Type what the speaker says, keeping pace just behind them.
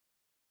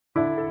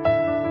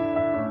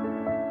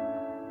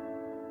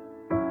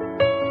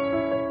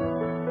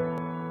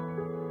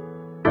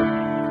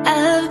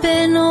I've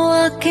been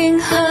walking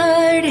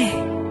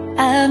heartache,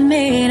 I've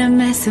made a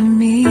mess of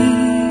me.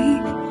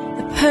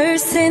 The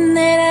person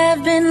that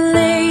I've been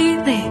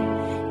lately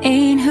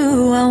ain't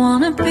who I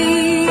wanna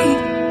be.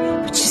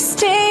 But you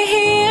stay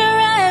here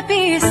right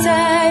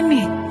beside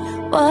me,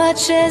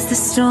 watch as the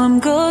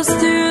storm goes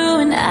through,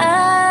 and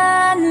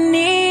I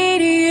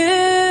need you.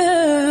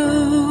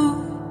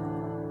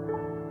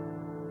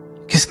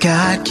 'Cause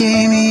God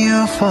gave me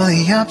you for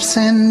the ups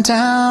and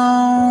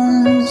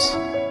downs.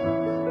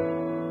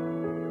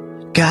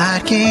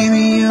 God gave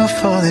me you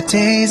for the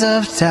days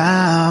of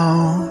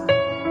doubt.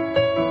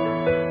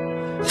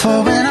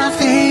 For when I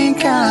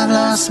think I've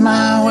lost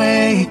my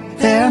way,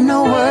 there are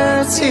no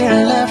words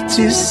here left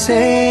to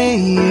say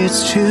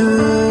it's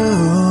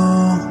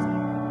true.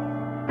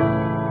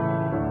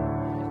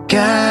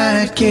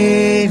 God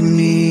gave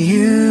me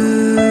you.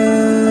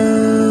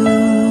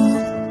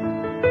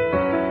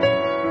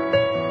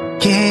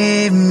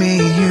 Gave me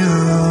you.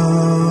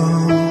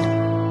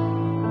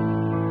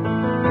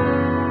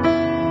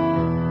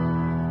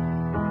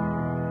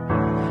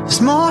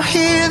 There's more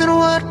here than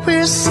what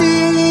we're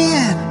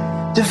seeing.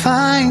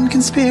 Divine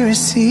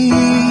conspiracy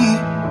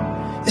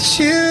that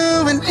you,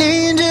 an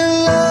angel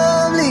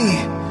lovely,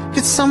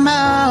 could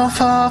somehow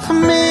fall for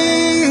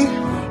me.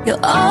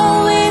 You'll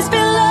always be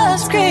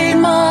love's great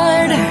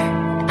martyr,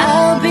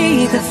 I'll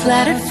be the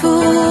flattered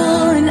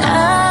fool, and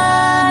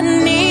I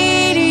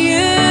need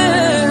you.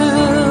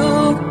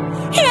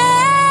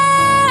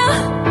 Yeah,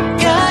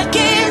 God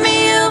gave me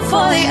you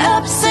for the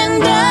ups and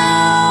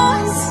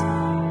downs.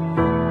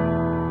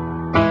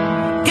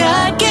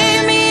 God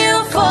gave me you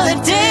for the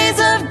days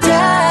of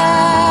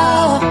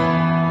doubt.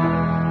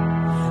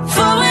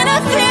 For when I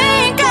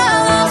think I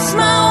lost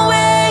my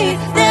way,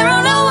 there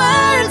are no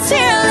words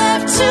here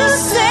left to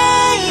say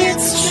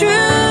it's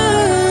true.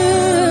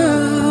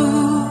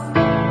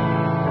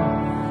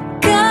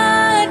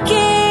 God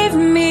gave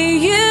me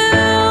you.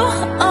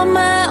 On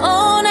my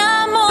own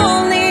I'm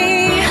only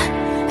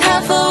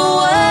half of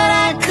what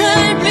I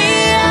could be.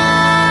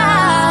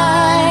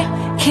 I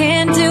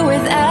can't do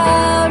without